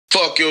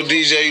Fuck your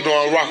DJ, you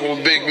know I'm rockin'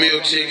 with Big Meal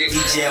Chicken.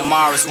 DJ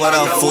Morris, what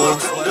up, fool?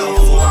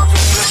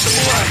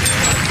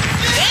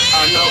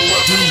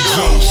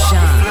 DJ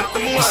Shine,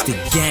 it's the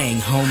gang,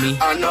 homie.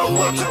 I know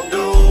what to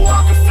do,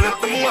 I can flip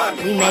the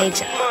money. We made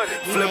ya.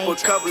 Flip a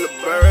couple of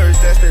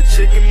birds, that's that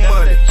chicken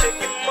money.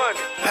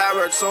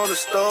 Parrots on the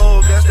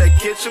stove, that's that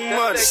kitchen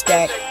money.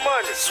 Stack.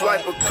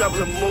 Swipe a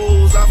couple of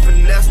moves, I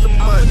finesse the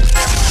money.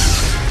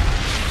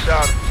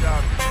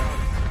 Shatta.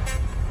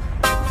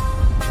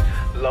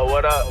 Low,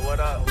 what up?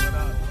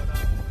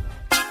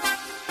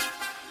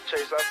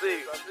 Chase, I see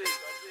you.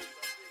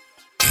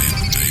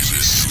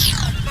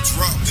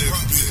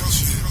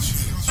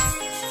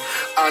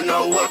 I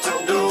know what to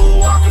do,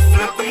 I can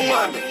flip the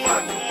money.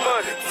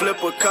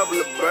 Flip a couple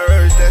of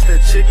birds, that's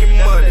that chicken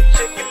money.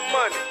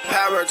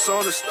 Parrots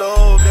on the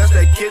stove, that's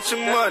that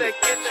kitchen money.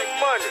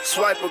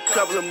 Swipe a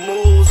couple of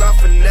moves, I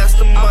finesse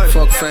the money.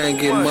 Fuck fame,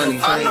 get money.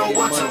 I know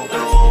what to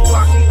do,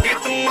 I can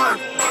get the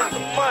money.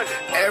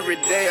 Every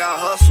day I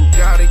hustle,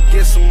 gotta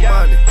get some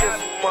money.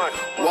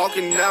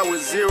 Walking out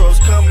with zeros,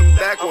 coming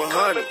back with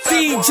hundreds.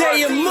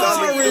 DJ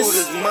Morris,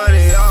 this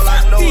money, all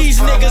I know these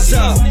niggas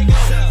up.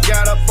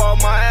 Got up on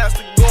my ass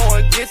to go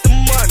and get the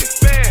money.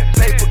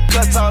 Paper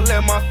cuts all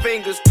in my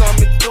fingers,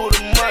 thumbing through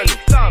the money.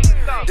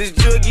 This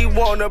juggy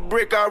want a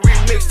brick, I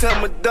remixed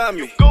him a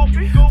dummy.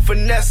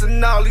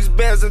 Finessing all these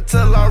bands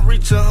until I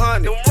reach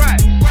 100.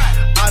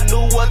 I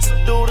knew what to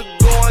do to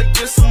go and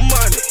get some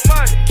money.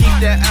 Keep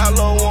that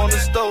aloe on the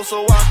stove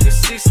so I can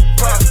see some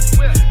profit.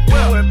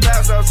 Doing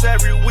pass outs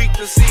every week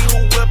to see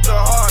who whipped the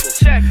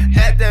hardest.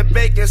 Add that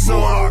baking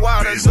soda,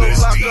 water, so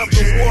lock up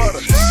the water.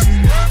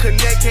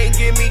 Connect can't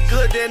get me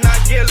good, then I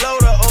get low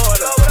to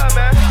order.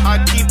 I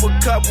keep a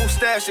couple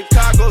stash,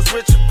 Chicago's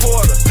Richard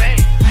Porter.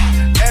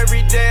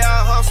 Every day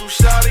I hustle,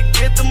 shout to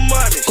get the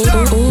money.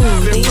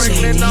 Been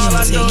pregnant, all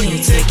I know you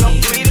think I'm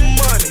bleeding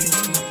money.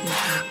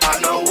 I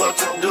know what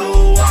to do,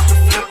 I can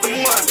flip the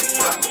money.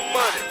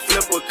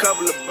 Flip a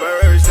couple of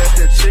birds, that's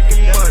that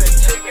chicken money.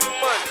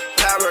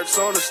 Parrots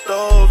on the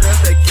stove,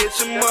 that's that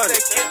kitchen money.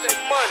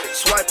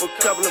 Swipe a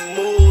couple of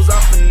moves, I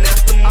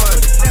finesse the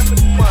money.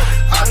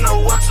 I know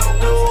what to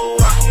do,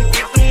 I can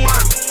get the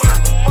money.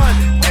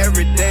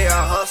 Every day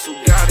I hustle,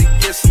 gotta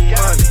get some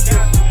money.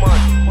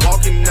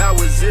 Walking out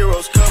with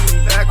zeros,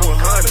 coming back with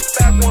hundreds.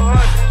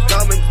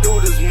 Coming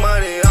through this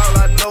money, all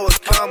I know is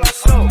coming.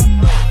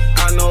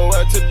 I know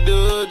what to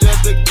do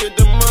just to get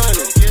the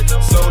money.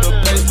 So to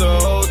pace the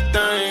whole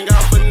thing, I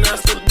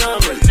finesse the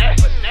dummy.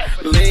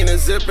 Lean and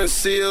zipping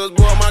seals,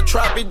 boy, my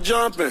trap be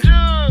jumping.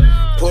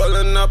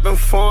 Pulling up in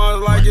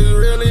foreigns like it's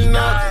really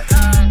nothing.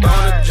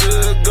 On the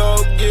jug,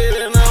 go get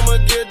it, I'ma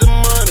get the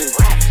money.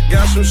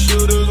 Got some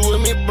shooters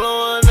with me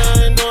blowing,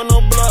 I ain't doing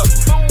no bluff.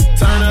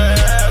 Turn a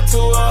hat to a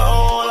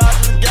hole, I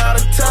just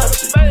gotta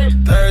touch it.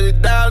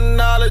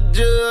 $30,000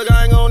 jug,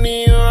 I ain't gon'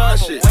 even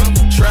rush it.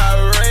 Try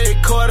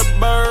raid, caught a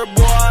bird,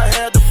 boy, I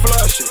had to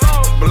flush it.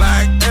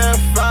 Black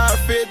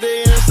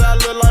F550 inside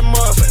look like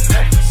mustard.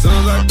 Soon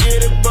as I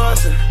get it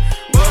bustin',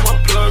 but my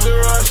plugs are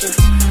rushing.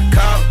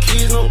 Cop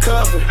keys, no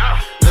cuffin'.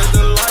 That's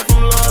the life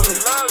I'm loving.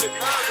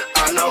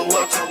 I know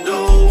what to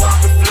do, I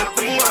can flip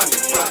the money.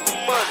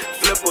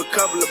 Flip a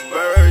couple of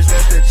birds,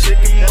 that's that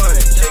chicken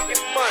money.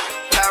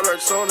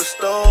 Parrots on the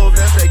stove,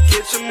 that's that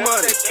kitchen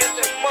money.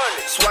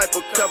 Swipe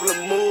a couple of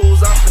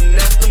moves, I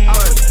finesse the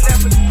money.